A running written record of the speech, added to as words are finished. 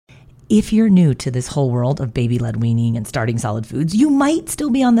if you're new to this whole world of baby-led weaning and starting solid foods, you might still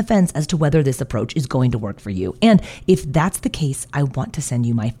be on the fence as to whether this approach is going to work for you. And if that's the case, I want to send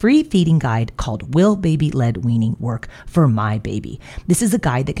you my free feeding guide called Will Baby-Led Weaning Work for My Baby? This is a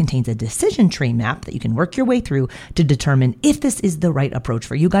guide that contains a decision tree map that you can work your way through to determine if this is the right approach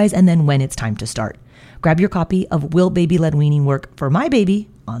for you guys and then when it's time to start. Grab your copy of Will Baby-Led Weaning Work for My Baby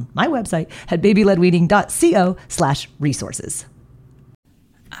on my website at babyledweaning.co/resources.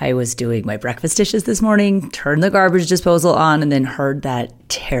 I was doing my breakfast dishes this morning, turned the garbage disposal on, and then heard that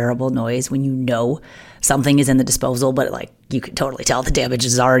terrible noise when you know something is in the disposal, but like you could totally tell the damage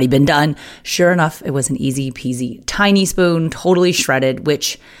has already been done. Sure enough, it was an easy peasy tiny spoon, totally shredded,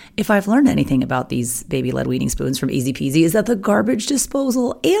 which if I've learned anything about these baby-led weaning spoons from Easy Peasy is that the garbage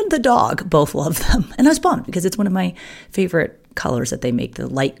disposal and the dog both love them. And I was bummed because it's one of my favorite colors that they make, the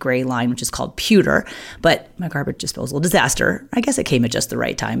light gray line, which is called pewter. But my garbage disposal disaster, I guess it came at just the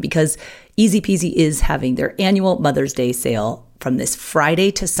right time because Easy Peasy is having their annual Mother's Day sale from this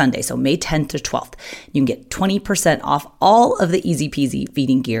Friday to Sunday, so May 10th to 12th. You can get 20% off all of the Easy Peasy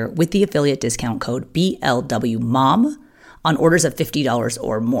feeding gear with the affiliate discount code BLWMOM on orders of $50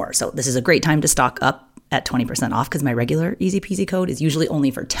 or more. So this is a great time to stock up at 20% off because my regular Easy Peasy code is usually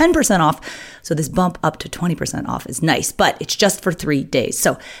only for 10% off. So this bump up to 20% off is nice, but it's just for 3 days.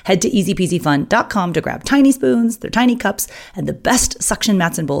 So head to easypeasyfun.com to grab tiny spoons, their tiny cups, and the best suction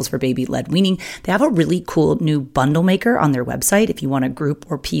mats and bowls for baby-led weaning. They have a really cool new bundle maker on their website if you want to group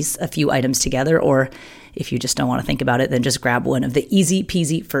or piece a few items together, or if you just don't want to think about it, then just grab one of the Easy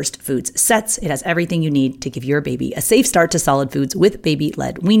Peasy First Foods sets. It has everything you need to give your baby a safe start to solid foods with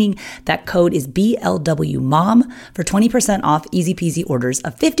baby-led weaning. That code is BLWMOM for 20% off Easy Peasy orders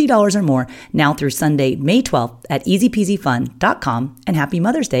of $50 or more now through Sunday, May 12th at easypeasyfun.com. And happy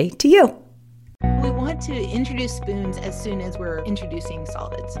Mother's Day to you. We want to introduce spoons as soon as we're introducing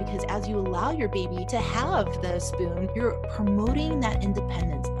solids, because as you allow your baby to have the spoon, you're promoting that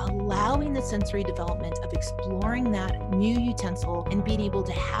independence, allowing the sensory development of exploring that new utensil and being able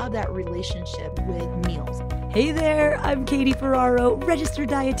to have that relationship with meals. Hey there, I'm Katie Ferraro, registered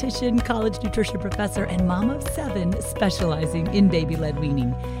dietitian, college nutrition professor, and mom of 7 specializing in baby-led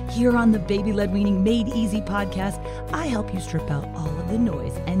weaning. Here on the Baby-Led Weaning Made Easy podcast, I help you strip out all of the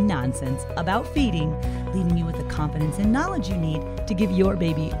noise and nonsense about feeding, leaving you with the confidence and knowledge you need to give your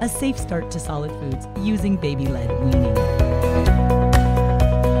baby a safe start to solid foods using baby-led weaning.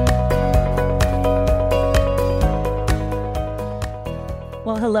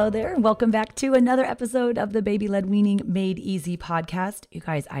 Well, hello there, and welcome back to another episode of the Baby-Led Weaning Made Easy podcast. You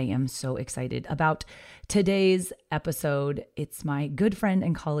guys, I am so excited about today's episode. It's my good friend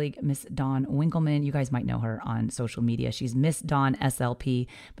and colleague, Miss Dawn Winkleman. You guys might know her on social media. She's Miss Dawn SLP,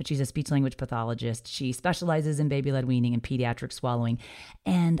 but she's a speech-language pathologist. She specializes in baby-led weaning and pediatric swallowing,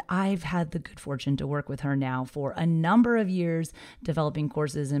 and I've had the good fortune to work with her now for a number of years, developing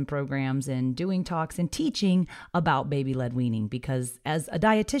courses and programs and doing talks and teaching about baby-led weaning, because as a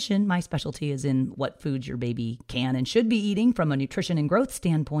dietitian, my specialty is in what foods your baby can and should be eating from a nutrition and growth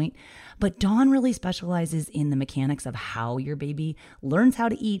standpoint. But Dawn really specializes in the mechanics of how your baby learns how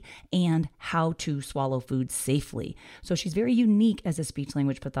to eat and how to swallow food safely. So she's very unique as a speech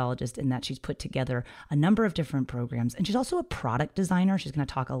language pathologist in that she's put together a number of different programs. And she's also a product designer. She's going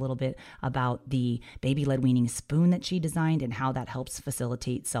to talk a little bit about the baby-led weaning spoon that she designed and how that helps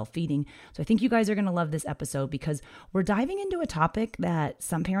facilitate self-feeding. So I think you guys are going to love this episode because we're diving into a topic that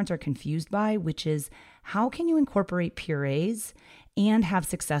some parents are confused by, which is how can you incorporate purees and have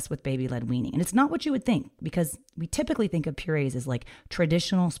success with baby-led weaning? And it's not what you would think, because we typically think of purees as like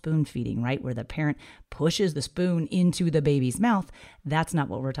traditional spoon feeding, right? Where the parent pushes the spoon into the baby's mouth. That's not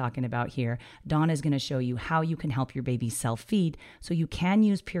what we're talking about here. Dawn is going to show you how you can help your baby self-feed so you can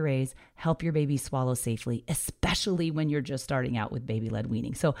use purees, help your baby swallow safely, especially when you're just starting out with baby-led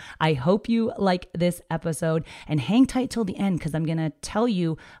weaning. So I hope you like this episode and hang tight till the end, because I'm going to tell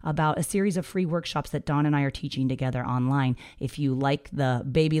you about a series of free workshops that Dawn and I are teaching together online. If you like the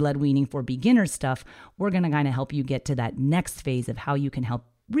baby-led weaning for beginners stuff, we're going to kind of help you get to that next phase of how you can help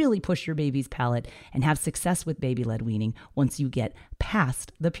really push your baby's palate and have success with baby-led weaning once you get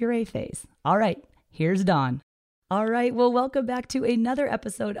past the puree phase. All right, here's Dawn. All right, well, welcome back to another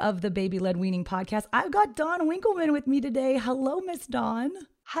episode of the Baby-Led Weaning podcast. I've got Dawn Winkleman with me today. Hello, Miss Dawn.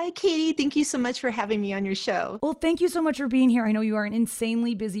 Hi, Katie. Thank you so much for having me on your show. Well, thank you so much for being here. I know you are an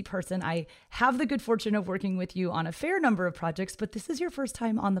insanely busy person. I have the good fortune of working with you on a fair number of projects, but this is your first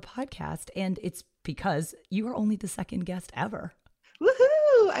time on the podcast, and it's because you are only the second guest ever.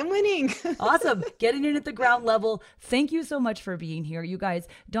 Woohoo! I'm winning. Awesome. Getting in at the ground level. Thank you so much for being here. You guys,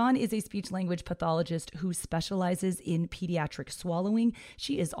 Dawn is a speech language pathologist who specializes in pediatric swallowing.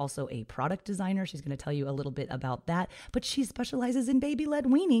 She is also a product designer. She's going to tell you a little bit about that, but she specializes in baby-led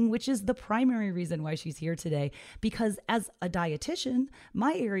weaning, which is the primary reason why she's here today. Because as a dietitian,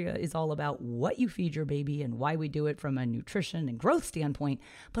 my area is all about what you feed your baby and why we do it from a nutrition and growth standpoint.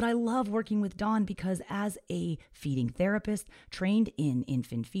 But I love working with Dawn because as a feeding therapist trained in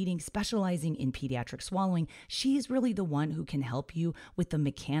infant feeding, specializing in pediatric swallowing, she's really the one who can help you with the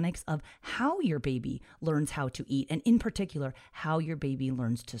mechanics of how your baby learns how to eat, and in particular, how your baby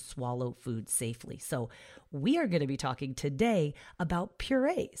learns to swallow food safely. So we are going to be talking today about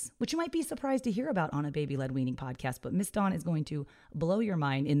purees, which you might be surprised to hear about on a baby-led weaning podcast, but Miss Dawn is going to blow your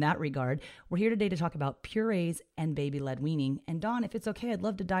mind in that regard. We're here today to talk about purees and baby-led weaning. And Dawn, if it's okay, I'd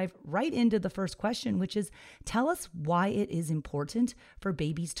love to dive right into the first question, which is, tell us why it is important for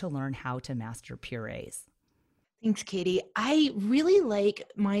babies to learn how to master purees. Thanks, Katie. I really like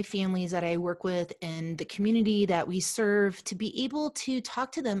my families that I work with and the community that we serve to be able to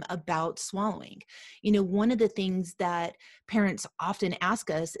talk to them about swallowing. One of the things that parents often ask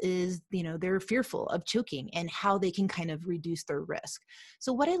us is, they're fearful of choking and how they can kind of reduce their risk.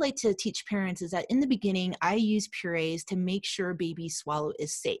 So what I like to teach parents is that in the beginning, I use purees to make sure baby swallow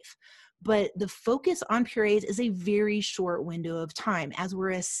is safe. But the focus on purees is a very short window of time as we're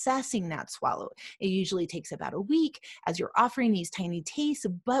assessing that swallow. It usually takes about a week as you're offering these tiny tastes,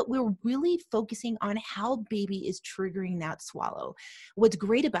 but we're really focusing on how baby is triggering that swallow. What's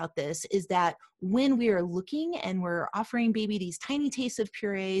great about this is that when we are looking and we're offering baby these tiny tastes of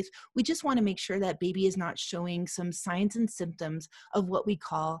purees, we just want to make sure that baby is not showing some signs and symptoms of what we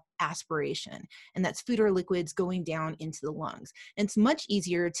call aspiration, and that's food or liquids going down into the lungs. And it's much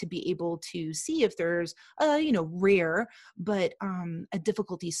easier to be able to see if there's a rare but a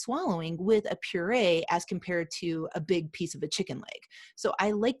difficulty swallowing with a puree as compared to a big piece of a chicken leg. So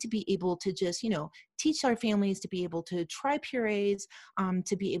I like to be able to just teach our families to be able to try purees,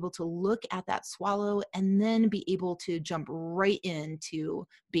 to be able to look at that swallow, and then be able to jump right into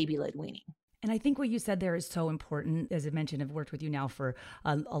baby-led weaning. And I think what you said there is so important. As I mentioned, I've worked with you now for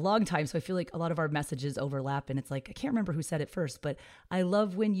a long time, so I feel like a lot of our messages overlap. And it's like, I can't remember who said it first, but I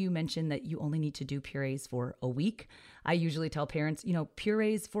love when you mentioned that you only need to do purees for a week. I usually tell parents,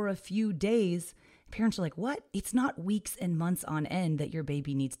 purees for a few days. Parents are like, what? It's not weeks and months on end that your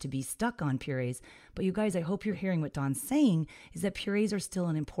baby needs to be stuck on purees. But you guys, I hope you're hearing what Dawn's saying is that purees are still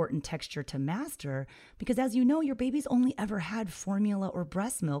an important texture to master because as you know, your baby's only ever had formula or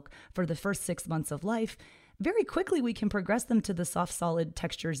breast milk for the first 6 months of life. Very quickly, we can progress them to the soft, solid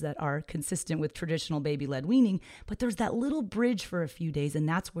textures that are consistent with traditional baby-led weaning, but there's that little bridge for a few days, and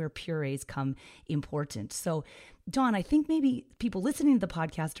that's where purees come important. So, Dawn, I think maybe people listening to the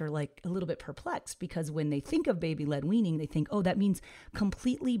podcast are like a little bit perplexed because when they think of baby-led weaning, they think, oh, that means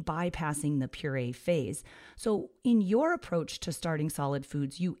completely bypassing the puree phase. So in your approach to starting solid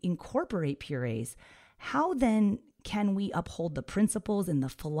foods, you incorporate purees. How then can we uphold the principles and the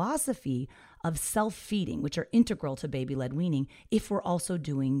philosophy of self-feeding, which are integral to baby-led weaning, if we're also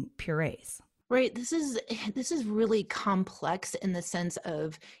doing purees? Right. This is really complex in the sense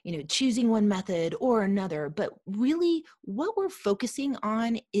of, choosing one method or another, but really what we're focusing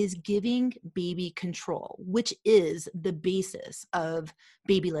on is giving baby control, which is the basis of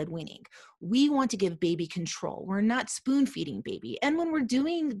baby-led weaning. We want to give baby control. We're not spoon feeding baby. And when we're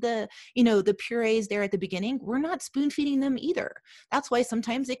doing the purees there at the beginning, we're not spoon feeding them either. That's why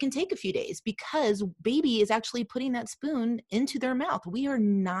sometimes it can take a few days because baby is actually putting that spoon into their mouth. We are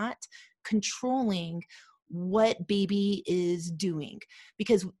not controlling what baby is doing.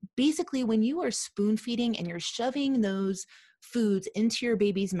 Because basically when you are spoon feeding and you're shoving those foods into your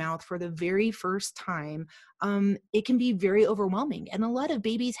baby's mouth for the very first time, it can be very overwhelming. And a lot of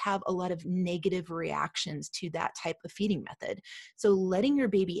babies have a lot of negative reactions to that type of feeding method. So letting your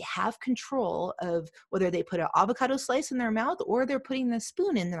baby have control of whether they put an avocado slice in their mouth or they're putting the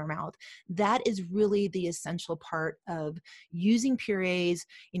spoon in their mouth, that is really the essential part of using purees,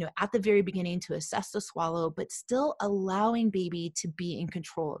 at the very beginning to assess the swallow, but still allowing baby to be in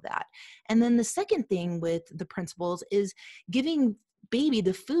control of that. And then the second thing with the principles is giving baby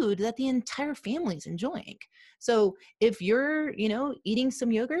the food that the entire family is enjoying. So if you're, eating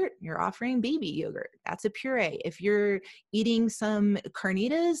some yogurt, you're offering baby yogurt. That's a puree. If you're eating some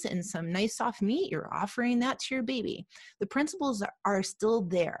carnitas and some nice soft meat, you're offering that to your baby. The principles are still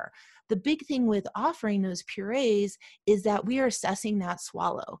there, The big thing with offering those purees is that we are assessing that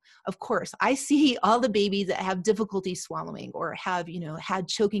swallow. Of course, I see all the babies that have difficulty swallowing or have, had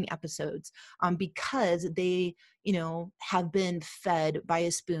choking episodes because they, have been fed by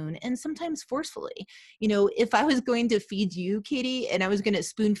a spoon, and sometimes forcefully. If I was going to feed you, Katie, and I was going to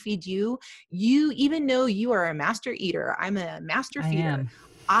spoon feed you, even though you are a master eater, I'm a master feeder.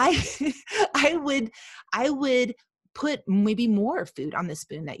 I am. I would put maybe more food on the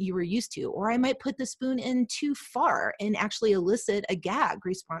spoon that you were used to, or I might put the spoon in too far and actually elicit a gag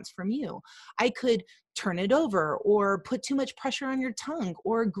response from you. I could turn it over or put too much pressure on your tongue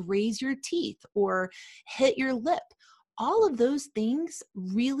or graze your teeth or hit your lip. All of those things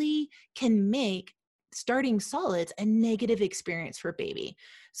really can make starting solids a negative experience for baby.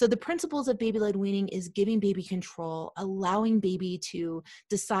 So the principles of baby-led weaning is giving baby control, allowing baby to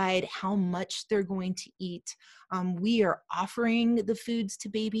decide how much they're going to eat. We are offering the foods to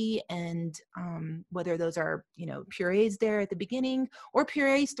baby, and whether those are, purees there at the beginning or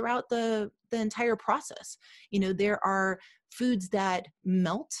purees throughout the entire process. There are foods that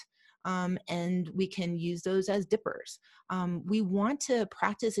melt, and we can use those as dippers. We want to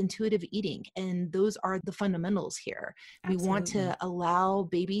practice intuitive eating, and those are the fundamentals here. Absolutely. We want to allow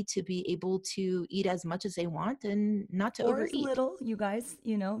baby to be able to eat as much as they want and not to overeat. Or as little, you guys,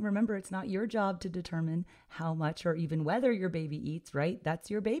 remember, it's not your job to determine how much or even whether your baby eats, right? That's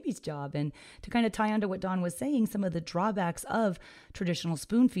your baby's job. And to kind of tie on to what Dawn was saying, some of the drawbacks of traditional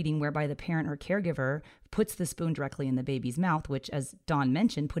spoon feeding, whereby the parent or caregiver puts the spoon directly in the baby's mouth, which, as Dawn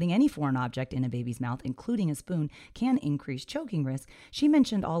mentioned, putting any foreign object in a baby's mouth, including a spoon, can increase choking risk. She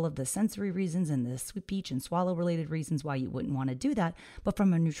mentioned all of the sensory reasons and the speech and swallow related reasons why you wouldn't want to do that. But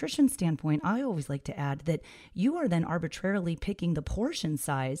from a nutrition standpoint, I always like to add that you are then arbitrarily picking the portion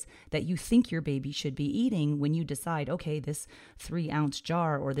size that you think your baby should be eating when you decide, okay, this 3-ounce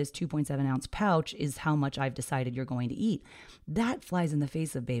jar or this 2.7-ounce pouch is how much I've decided you're going to eat. That flies in the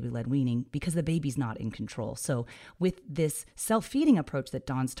face of baby-led weaning because the baby's not in control. So with this self-feeding approach that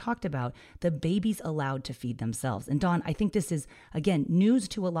Dawn's talked about, the baby's allowed to feed themselves. And Dawn, I think this is, again, news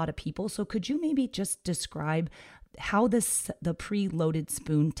to a lot of people. So could you maybe just describe how the preloaded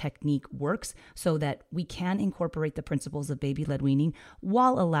spoon technique works so that we can incorporate the principles of baby-led weaning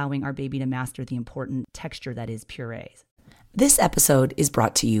while allowing our baby to master the important texture that is purees? This episode is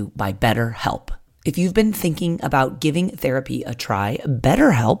brought to you by BetterHelp. If you've been thinking about giving therapy a try,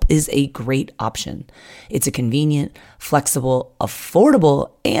 BetterHelp is a great option. It's a convenient, flexible,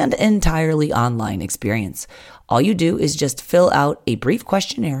 affordable, and entirely online experience. All you do is just fill out a brief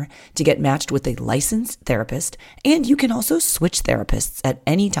questionnaire to get matched with a licensed therapist, and you can also switch therapists at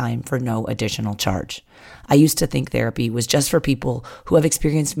any time for no additional charge. I used to think therapy was just for people who have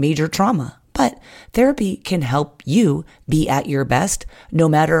experienced major trauma. But therapy can help you be at your best no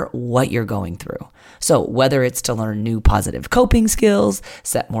matter what you're going through. So whether it's to learn new positive coping skills,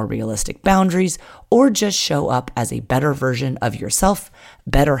 set more realistic boundaries, or just show up as a better version of yourself,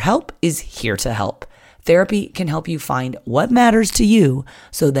 BetterHelp is here to help. Therapy can help you find what matters to you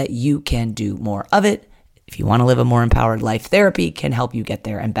so that you can do more of it. If you want to live a more empowered life, therapy can help you get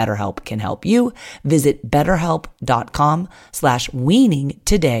there, and BetterHelp can help you. Visit betterhelp.com/weaning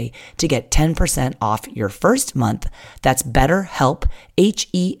today to get 10% off your first month. That's BetterHelp,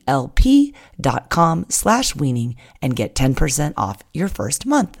 HELP.com/weaning, and get 10% off your first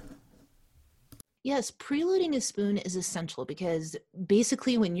month. Yes, preloading a spoon is essential because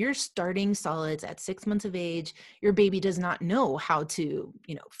basically when you're starting solids at 6 months of age, your baby does not know how to,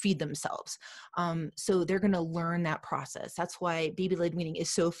 feed themselves. So they're going to learn that process. That's why baby-led weaning is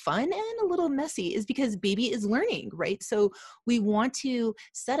so fun and a little messy, is because baby is learning, right? So we want to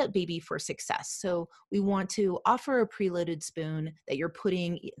set up baby for success. So we want to offer a preloaded spoon that you're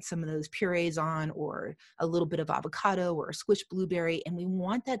putting some of those purees on, or a little bit of avocado or a squished blueberry, and we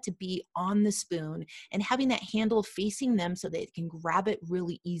want that to be on the spoon and having that handle facing them so that it can grab it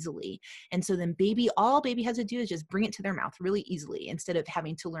really easily. And so then all baby has to do is just bring it to their mouth really easily, instead of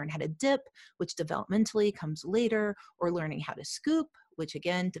having to learn how to dip, which developmentally comes later, or learning how to scoop, which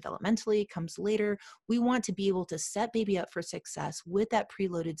again, developmentally comes later. We want to be able to set baby up for success with that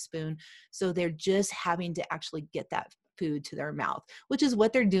preloaded spoon, so they're just having to actually get that food to their mouth, which is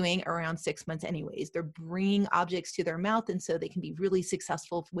what they're doing around 6 months anyways. They're bringing objects to their mouth, and so they can be really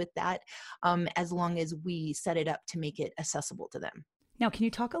successful with that, as long as we set it up to make it accessible to them. Now, can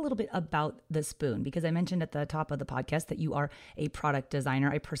you talk a little bit about the spoon? Because I mentioned at the top of the podcast that you are a product designer.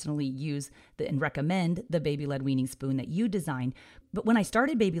 I personally use and recommend the baby-led weaning spoon that you designed. But when I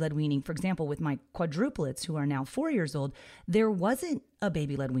started baby-led weaning, for example, with my quadruplets who are now 4 years old, there wasn't a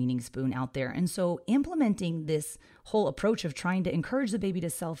baby-led weaning spoon out there. And so implementing this whole approach of trying to encourage the baby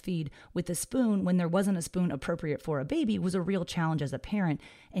to self-feed with a spoon when there wasn't a spoon appropriate for a baby was a real challenge as a parent.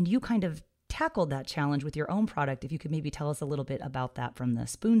 And you kind of tackled that challenge with your own product. If you could maybe tell us a little bit about that from the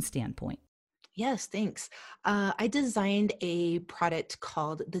spoon standpoint. Yes, thanks. I designed a product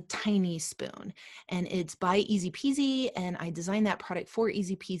called the Tiny Spoon, and it's by Easy Peasy, and I designed that product for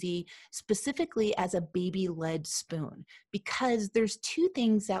Easy Peasy specifically as a baby-led spoon, because there's two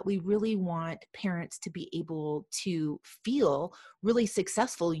things that we really want parents to be able to feel really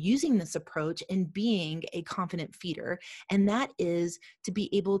successful using this approach and being a confident feeder, and that is to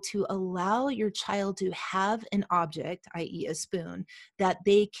be able to allow your child to have an object, i.e. a spoon, that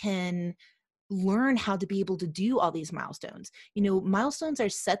they can learn how to be able to do all these milestones. Milestones are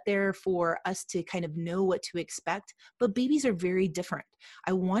set there for us to kind of know what to expect, but babies are very different.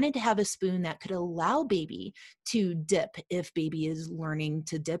 I wanted to have a spoon that could allow baby to dip if baby is learning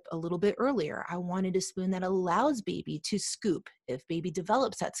to dip a little bit earlier. I wanted a spoon that allows baby to scoop if baby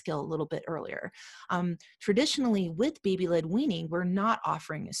develops that skill a little bit earlier. Traditionally, with baby-led weaning, we're not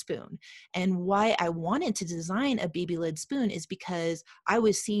offering a spoon. And why I wanted to design a baby-led spoon is because I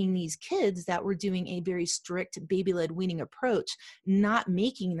was seeing these kids that were doing a very strict baby-led weaning approach, not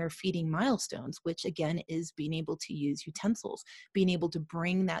making their feeding milestones, which again is being able to use utensils, being able to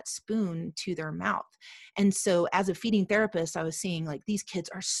bring that spoon to their mouth. And so as a feeding therapist, I was seeing like these kids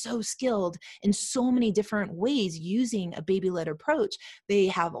are so skilled in so many different ways using a baby-led approach. They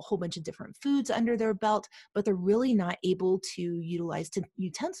have a whole bunch of different foods under their belt, but they're really not able to utilize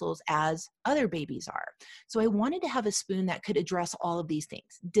utensils as other babies are. So I wanted to have a spoon that could address all of these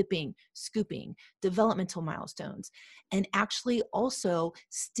things: dipping, scooping, developmental milestones, and actually also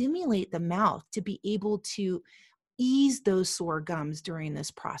stimulate the mouth to be able to ease those sore gums during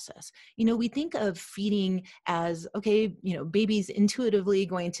this process. We think of feeding as, okay, baby's intuitively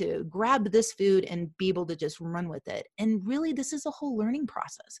going to grab this food and be able to just run with it. And really, this is a whole learning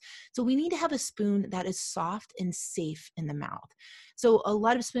process. So we need to have a spoon that is soft and safe in the mouth. So a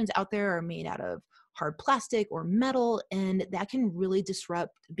lot of spoons out there are made out of hard plastic or metal, and that can really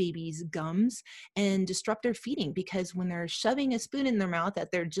disrupt babies' gums and disrupt their feeding, because when they're shoving a spoon in their mouth that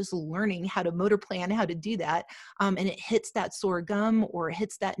they're just learning how to motor plan how to do that, and it hits that sore gum or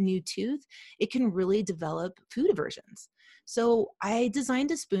hits that new tooth, it can really develop food aversions. So I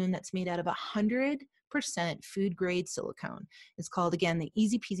designed a spoon that's made out of 100% food grade silicone. It's called, again, the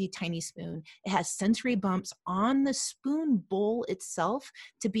Easy Peasy Tiny Spoon. It has sensory bumps on the spoon bowl itself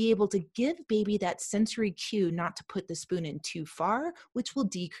to be able to give baby that sensory cue not to put the spoon in too far, which will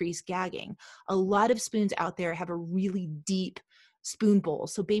decrease gagging. A lot of spoons out there have a really deep spoon bowl,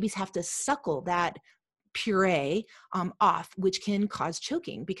 so babies have to suckle that puree off, which can cause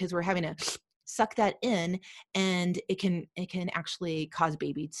choking because we're having to suck that in, and it can actually cause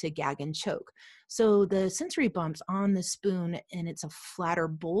baby to gag and choke. So the sensory bumps on the spoon, and it's a flatter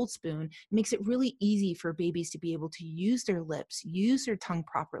bowl spoon, makes it really easy for babies to be able to use their lips, use their tongue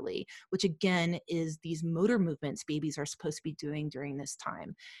properly, which again is these motor movements babies are supposed to be doing during this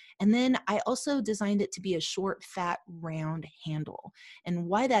time. And then I also designed it to be a short, fat, round handle. And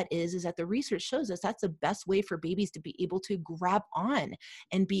why that is that the research shows us that's the best way for babies to be able to grab on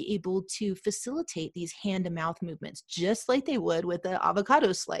and be able to facilitate these hand to mouth movements, just like they would with the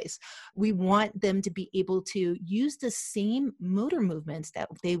avocado slice. We want them to be able to use the same motor movements that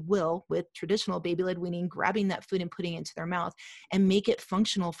they will with traditional baby-led weaning, grabbing that food and putting it into their mouth, and make it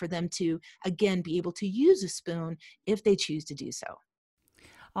functional for them to, again, be able to use a spoon if they choose to do so.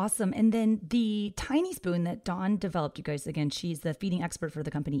 Awesome. And then the tiny spoon that Dawn developed, you guys, again, she's the feeding expert for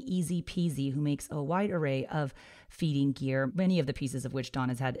the company Easy Peasy, who makes a wide array of feeding gear, many of the pieces of which Dawn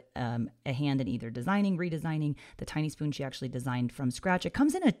has had a hand in either designing, redesigning. The tiny spoon she actually designed from scratch. It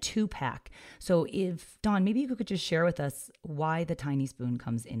comes in a 2-pack. So if, Dawn, maybe you could just share with us why the tiny spoon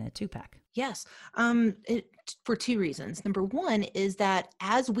comes in a 2-pack. Yes, for two reasons. Number one is that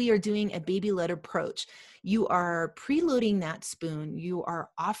as we are doing a baby-led approach, you are preloading that spoon. You are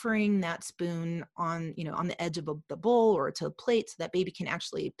offering that spoon on the edge of the bowl or to a plate so that baby can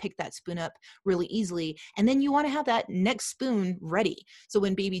actually pick that spoon up really easily. And then you want to have that next spoon ready. So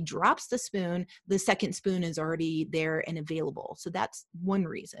when baby drops the spoon, the second spoon is already there and available. So that's one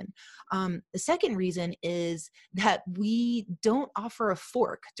reason. The second reason is that we don't offer a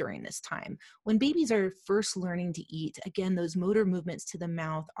fork during this time. time. When babies are first learning to eat, again, those motor movements to the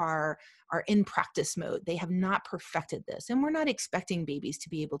mouth are in practice mode. They have not perfected this. And we're not expecting babies to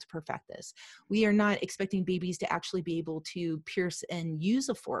be able to perfect this. We are not expecting babies to actually be able to pierce and use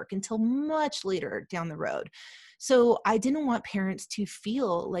a fork until much later down the road. So I didn't want parents to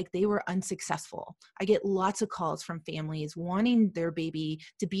feel like they were unsuccessful. I get lots of calls from families wanting their baby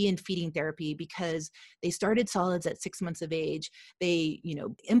to be in feeding therapy because they started solids at 6 months of age. They,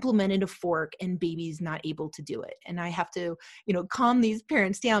 implemented a fork and baby's not able to do it. And I have to, calm these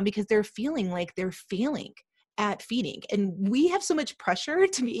parents down because they're feeling like they're failing at feeding. And we have so much pressure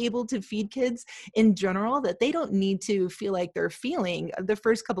to be able to feed kids in general that they don't need to feel like they're feeling the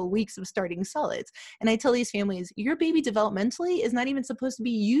first couple of weeks of starting solids. And I tell these families, your baby developmentally is not even supposed to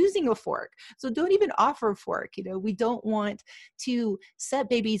be using a fork. So don't even offer a fork. We don't want to set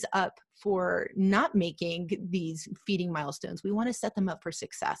babies up for not making these feeding milestones. We want to set them up for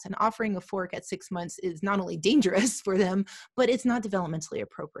success. And offering a fork at 6 months is not only dangerous for them, but it's not developmentally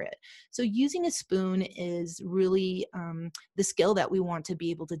appropriate. So using a spoon is really the skill that we want to be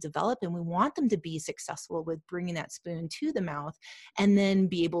able to develop, and we want them to be successful with bringing that spoon to the mouth and then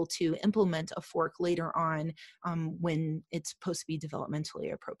be able to implement a fork later on when it's supposed to be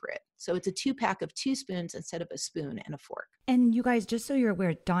developmentally appropriate. So it's a 2-pack of 2 spoons instead of a spoon and a fork. And you guys, just so you're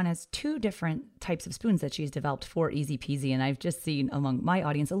aware, Dawn has 2 different types of spoons that she's developed for Easy Peasy. And I've just seen among my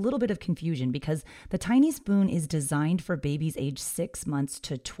audience a little bit of confusion because the tiny spoon is designed for babies age 6 months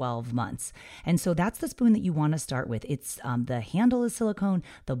to 12 months. And so that's the spoon that you want to start with. It's the handle is silicone.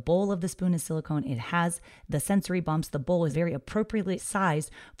 The bowl of the spoon is silicone. It has the sensory bumps. The bowl is very appropriately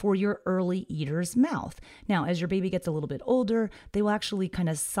sized for your early eater's mouth. Now, as your baby gets a little bit older, they will actually kind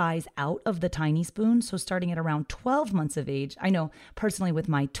of size out of the tiny spoon. So starting at around 12 months of age, I know personally with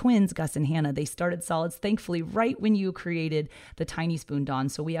my twins, Gus and Hannah, they started solids, thankfully, right when you created the tiny spoon, Dawn.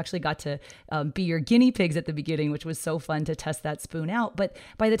 So we actually got to be your guinea pigs at the beginning, which was so fun to test that spoon out. But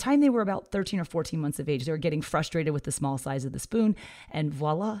by the time they were about 13 or 14 months of age, they were getting frustrated with the small size of the spoon. And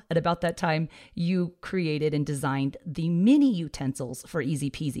voila, at about that time, you created and designed the mini utensils for Easy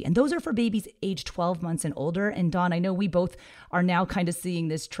Peasy. And those are for babies age 12 months and older. And Dawn, I know we both are now kind of seeing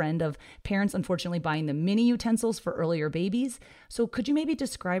this trend of parents, unfortunately, buying the mini utensils for earlier babies. So could you maybe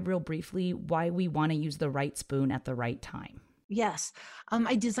describe real briefly why we want to use the right spoon at the right time? Yes.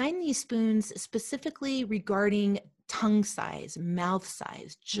 I designed these spoons specifically regarding tongue size, mouth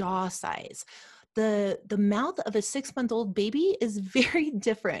size, jaw size. The mouth of a 6-month-old baby is very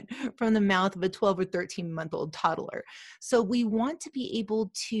different from the mouth of a 12 or 13-month-old toddler. So we want to be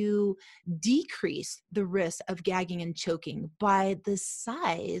able to decrease the risk of gagging and choking by the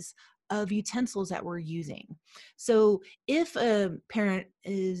size of utensils that we're using. So if a parent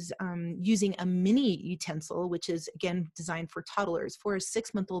is using a mini utensil, which is again designed for toddlers, for a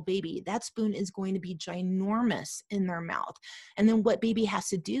 6-month-old baby, that spoon is going to be ginormous in their mouth. And then what baby has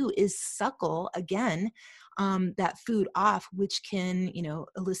to do is suckle again that food off, which can,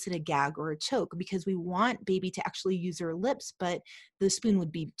 elicit a gag or a choke, because we want baby to actually use their lips, but the spoon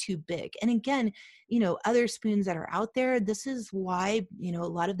would be too big. And again, other spoons that are out there, this is why, a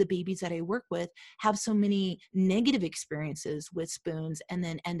lot of the babies that I work with have so many negative experiences with spoons and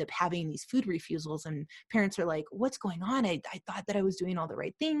then end up having these food refusals. And parents are like, what's going on? I thought that I was doing all the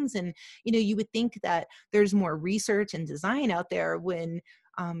right things. And, you would think that there's more research and design out there when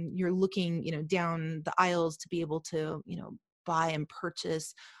you're looking, down the aisles to be able to, buy and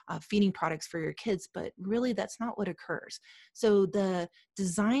purchase feeding products for your kids, but really that's not what occurs. So the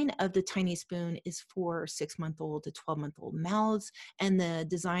design of the tiny spoon is for 6-month-old to 12-month-old mouths, and the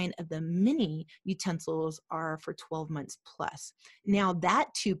design of the mini utensils are for 12 months plus. Now that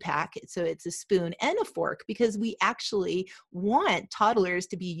 2-pack, so it's a spoon and a fork, because we actually want toddlers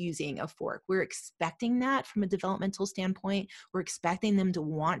to be using a fork. We're expecting that from a developmental standpoint. We're expecting them to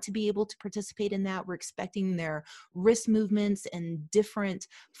want to be able to participate in that. We're expecting their wrist movements and different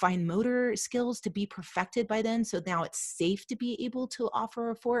fine motor skills to be perfected by then. So now it's safe to be able to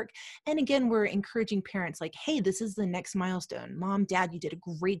offer a fork. And again, we're encouraging parents like, hey, this is the next milestone. Mom, Dad, you did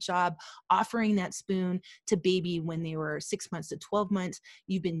a great job offering that spoon to baby when they were 6 months to 12 months.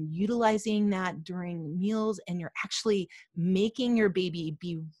 You've been utilizing that during meals, and you're actually making your baby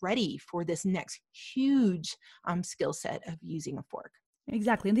be ready for this next huge skill set of using a fork.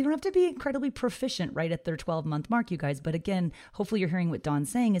 Exactly. And they don't have to be incredibly proficient right at their 12-month mark, you guys. But again, hopefully you're hearing what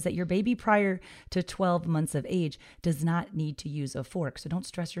Dawn's saying is that your baby prior to 12 months of age does not need to use a fork. So don't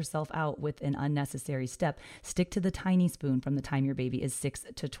stress yourself out with an unnecessary step. Stick to the tiny spoon from the time your baby is 6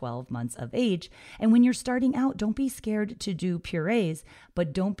 to 12 months of age. And when you're starting out, don't be scared to do purees,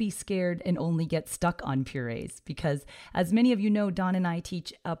 but don't be scared and only get stuck on purees. Because as many of you know, Dawn and I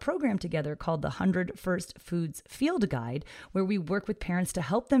teach a program together called the 100 First Foods Field Guide, where we work with parents to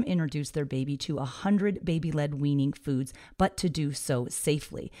help them introduce their baby to 100 baby-led weaning foods, but to do so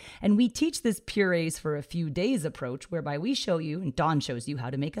safely. And we teach this purees for a few days approach, whereby we show you, and Dawn shows you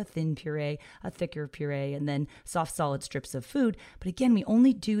how to make a thin puree, a thicker puree, and then soft solid strips of food. But again, we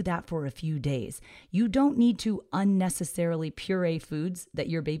only do that for a few days. You don't need to unnecessarily puree foods that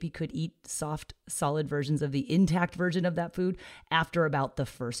your baby could eat soft, solid versions of the intact version of that food after about the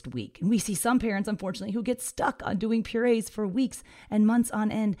first week. And we see some parents, unfortunately, who get stuck on doing purees for weeks and months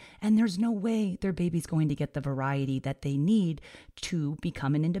on end, and there's no way their baby's going to get the variety that they need to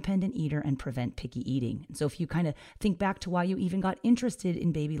become an independent eater and prevent picky eating. And so if you kind of think back to why you even got interested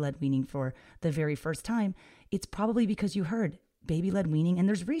in baby-led weaning for the very first time, it's probably because you heard baby-led weaning, and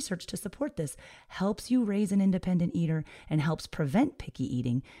there's research to support this, helps you raise an independent eater and helps prevent picky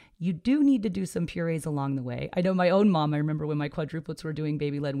eating. You do need to do some purees along the way. I know my own mom, I remember when my quadruplets were doing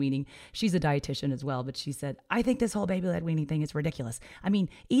baby-led weaning, she's a dietitian as well, but she said, I think this whole baby-led weaning thing is ridiculous. I mean,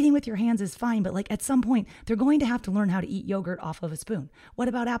 eating with your hands is fine, but like at some point, they're going to have to learn how to eat yogurt off of a spoon. What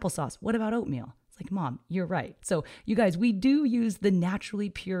about applesauce? What about oatmeal? Like, Mom, you're right. So you guys, we do use the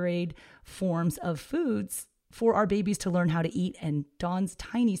naturally pureed forms of foods for our babies to learn how to eat. And Dawn's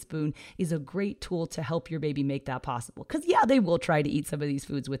tiny spoon is a great tool to help your baby make that possible. Because yeah, they will try to eat some of these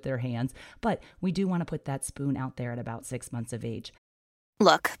foods with their hands, but we do want to put that spoon out there at about 6 months of age.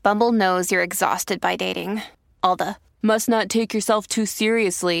 Look, Bumble knows you're exhausted by dating. All the must not take yourself too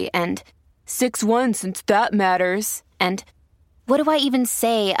seriously and 6'1" since that matters. And what do I even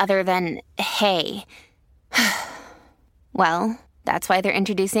say other than, hey? Well, that's why they're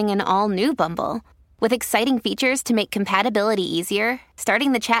introducing an all-new Bumble. With exciting features to make compatibility easier,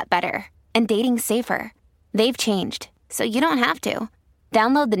 starting the chat better, and dating safer. They've changed, so you don't have to.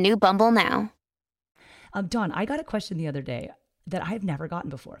 Download the new Bumble now. Dawn, I got a question the other day that I've never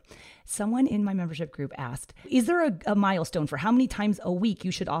gotten before. Someone in my membership group asked, is there a milestone for how many times a week you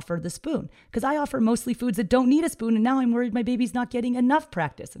should offer the spoon? Because I offer mostly foods that don't need a spoon, and now I'm worried my baby's not getting enough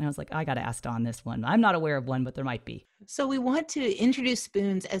practice. And I was like, I got to ask Dawn this one. I'm not aware of one, but there might be. So we want to introduce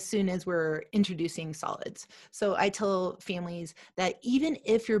spoons as soon as we're introducing solids. So I tell families that even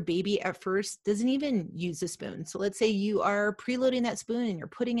if your baby at first doesn't even use a spoon, so let's say you are preloading that spoon and you're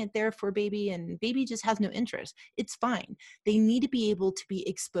putting it there for baby and baby just has no interest, it's fine. They need to be able to be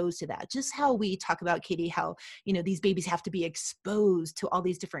exposed to that. Just how we talk about, Katie, how, these babies have to be exposed to all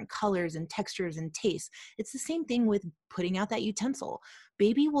these different colors and textures and tastes. It's the same thing with putting out that utensil.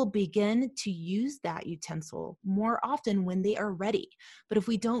 Baby will begin to use that utensil more often when they are ready. But if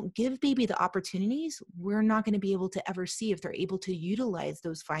we don't give baby the opportunities, we're not going to be able to ever see if they're able to utilize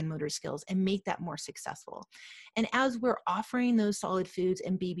those fine motor skills and make that more successful. And as we're offering those solid foods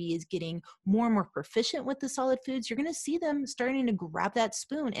and baby is getting more and more proficient with the solid foods, you're going to see them starting to grab that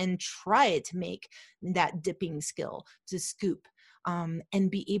spoon and try to make that dipping skill, to scoop.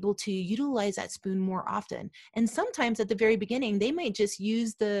 And be able to utilize that spoon more often. And sometimes at the very beginning, they might just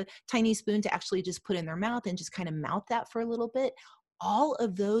use the tiny spoon to actually just put in their mouth and just kind of mouth that for a little bit. All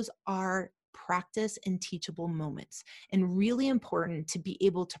of those are practice and teachable moments, and really important to be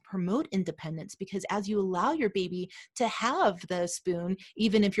able to promote independence, because as you allow your baby to have the spoon,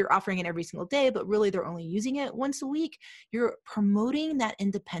 even if you're offering it every single day, but really they're only using it once a week, you're promoting that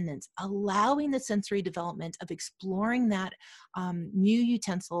independence, allowing the sensory development of exploring that new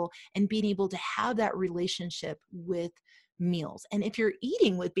utensil and being able to have that relationship with meals. And if you're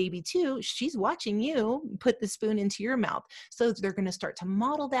eating with baby too, she's watching you put the spoon into your mouth. So they're going to start to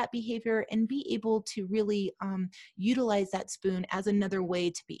model that behavior and be able to really utilize that spoon as another way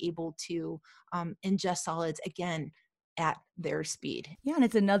to be able to ingest solids again at their speed. Yeah, and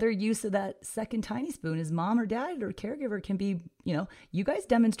it's another use of that second tiny spoon is mom or dad or caregiver can be, you guys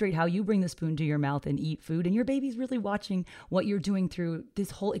demonstrate how you bring the spoon to your mouth and eat food, and your baby's really watching what you're doing through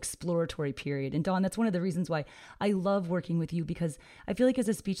this whole exploratory period. And Dawn, that's one of the reasons why I love working with you, because I feel like as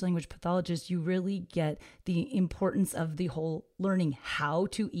a speech language pathologist, you really get the importance of the whole learning how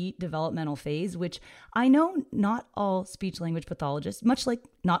to eat developmental phase, which I know not all speech language pathologists, much like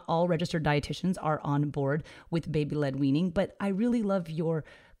not all registered dietitians, are on board with baby-led weaning, but I really love your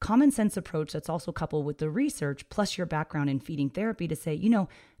common sense approach that's also coupled with the research plus your background in feeding therapy to say,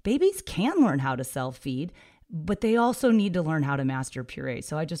 babies can learn how to self-feed. but they also need to learn how to master puree.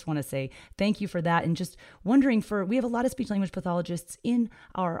 So I just want to say thank you for that. And just wondering we have a lot of speech language pathologists in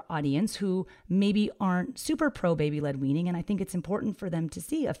our audience who maybe aren't super pro baby-led weaning. And I think it's important for them to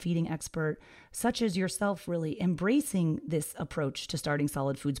see a feeding expert such as yourself really embracing this approach to starting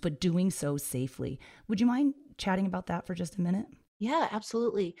solid foods, but doing so safely. Would you mind chatting about that for just a minute? Yeah,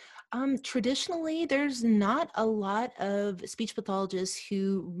 absolutely. Traditionally, there's not a lot of speech pathologists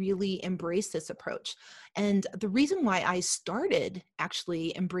who really embrace this approach. And the reason why I started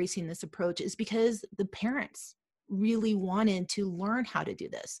actually embracing this approach is because the parents really wanted to learn how to do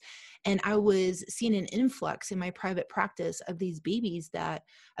this. And I was seeing an influx in my private practice of these babies that,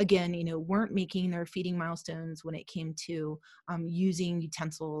 again, weren't making their feeding milestones when it came to using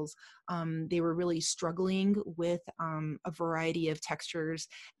utensils. They were really struggling with a variety of textures,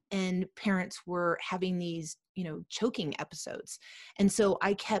 and parents were having these, choking episodes. And so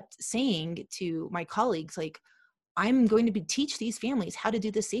I kept saying to my colleagues, like, I'm going to teach these families how to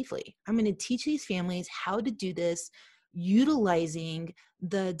do this safely. I'm going to teach these families how to do this utilizing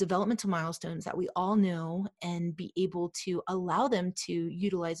the developmental milestones that we all know, and be able to allow them to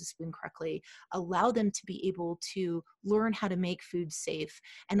utilize a spoon correctly, allow them to be able to learn how to make food safe,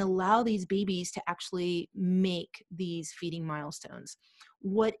 and allow these babies to actually make these feeding milestones.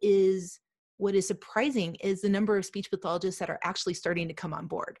 What is surprising is the number of speech pathologists that are actually starting to come on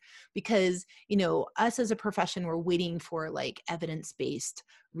board, because, us as a profession, we're waiting for like evidence-based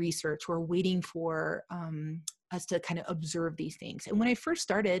research. We're waiting for us to kind of observe these things. And when I first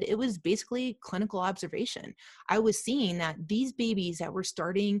started, it was basically clinical observation. I was seeing that these babies that were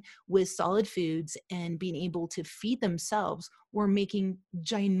starting with solid foods and being able to feed themselves were making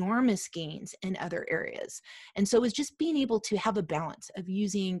ginormous gains in other areas. And so it was just being able to have a balance of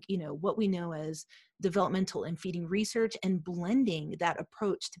using, what we know as developmental and feeding research, and blending that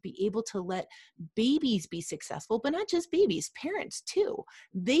approach to be able to let babies be successful, but not just babies, parents too.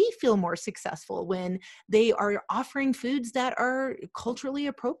 They feel more successful when they are offering foods that are culturally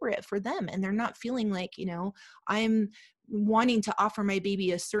appropriate for them, and they're not feeling like, I'm wanting to offer my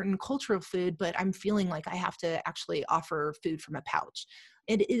baby a certain cultural food, but I'm feeling like I have to actually offer food from a pouch.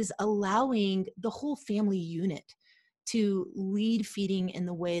 It is allowing the whole family unit to lead feeding in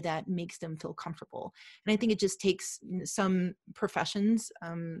the way that makes them feel comfortable. And I think it just takes some professions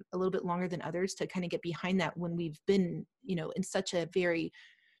a little bit longer than others to kind of get behind that, when we've been, in such a very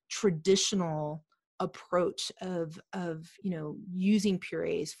traditional approach of using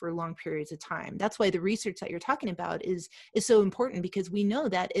purees for long periods of time. That's why the research that you're talking about is so important, because we know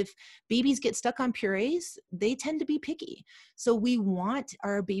that if babies get stuck on purees, they tend to be picky. So we want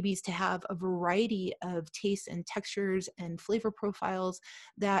our babies to have a variety of tastes and textures and flavor profiles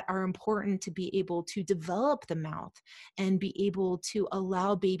that are important to be able to develop the mouth and be able to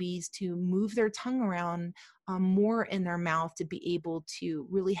allow babies to move their tongue around more in their mouth, to be able to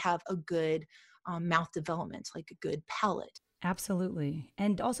really have a good mouth development, like a good palate. Absolutely.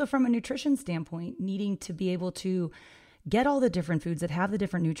 And also from a nutrition standpoint, needing to be able to get all the different foods that have the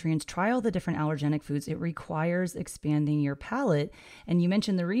different nutrients, try all the different allergenic foods. It requires expanding your palate. And you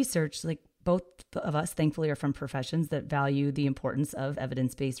mentioned the research, like both of us, thankfully, are from professions that value the importance of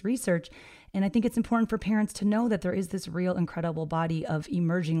evidence-based research. And I think it's important for parents to know that there is this real incredible body of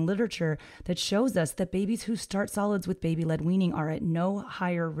emerging literature that shows us that babies who start solids with baby-led weaning are at no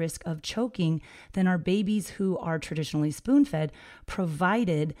higher risk of choking than our babies who are traditionally spoon-fed,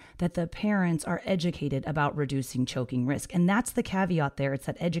 provided that the parents are educated about reducing choking risk. And that's the caveat there. It's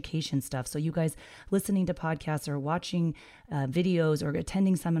that education stuff. So you guys listening to podcasts or watching videos or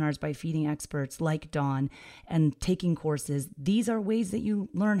attending seminars by feeding experts like Dawn and taking courses, these are ways that you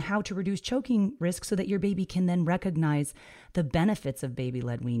learn how to reduce choking risk so that your baby can then recognize the benefits of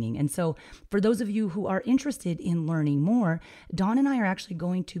baby-led weaning. And so for those of you who are interested in learning more, Dawn and I are actually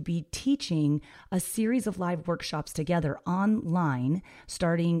going to be teaching a series of live workshops together online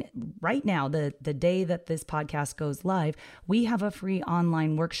starting right now, the day that this podcast goes live. We have a free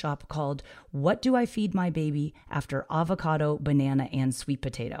online workshop called What Do I Feed My Baby After Avocado, Banana, and Sweet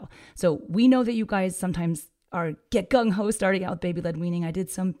Potato? So we know that you guys sometimes get gung-ho starting out with baby-led weaning. I did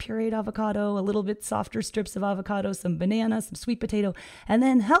some pureed avocado, a little bit softer strips of avocado, some banana, some sweet potato, and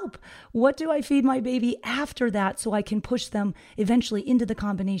then help. What do I feed my baby after that so I can push them eventually into the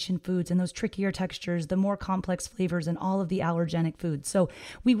combination foods and those trickier textures, the more complex flavors, and all of the allergenic foods? So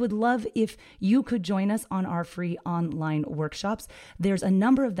we would love if you could join us on our free online workshops. There's a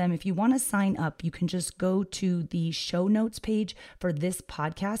number of them. If you want to sign up, you can just go to the show notes page for this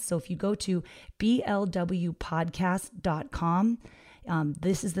podcast. So if you go to blwpodcast.com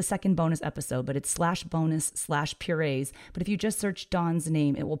This is the second bonus episode, but it's /bonus/purees. But if you just search Dawn's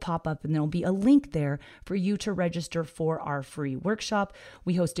name, it will pop up and there'll be a link there for you to register for our free workshop.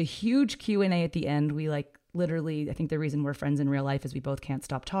 We host a huge Q&A at the end. We literally, I think the reason we're friends in real life is we both can't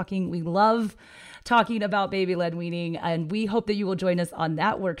stop talking. We love talking about baby-led weaning, and we hope that you will join us on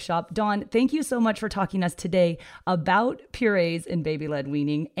that workshop. Dawn, thank you so much for talking to us today about purees and baby-led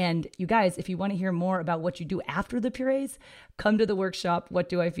weaning. And you guys, if you want to hear more about what you do after the purees, come to the workshop, What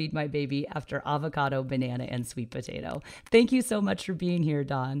Do I Feed My Baby After Avocado, Banana, and Sweet Potato. Thank you so much for being here,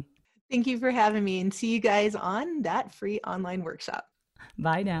 Dawn. Thank you for having me, and see you guys on that free online workshop.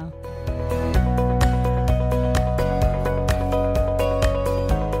 Bye now.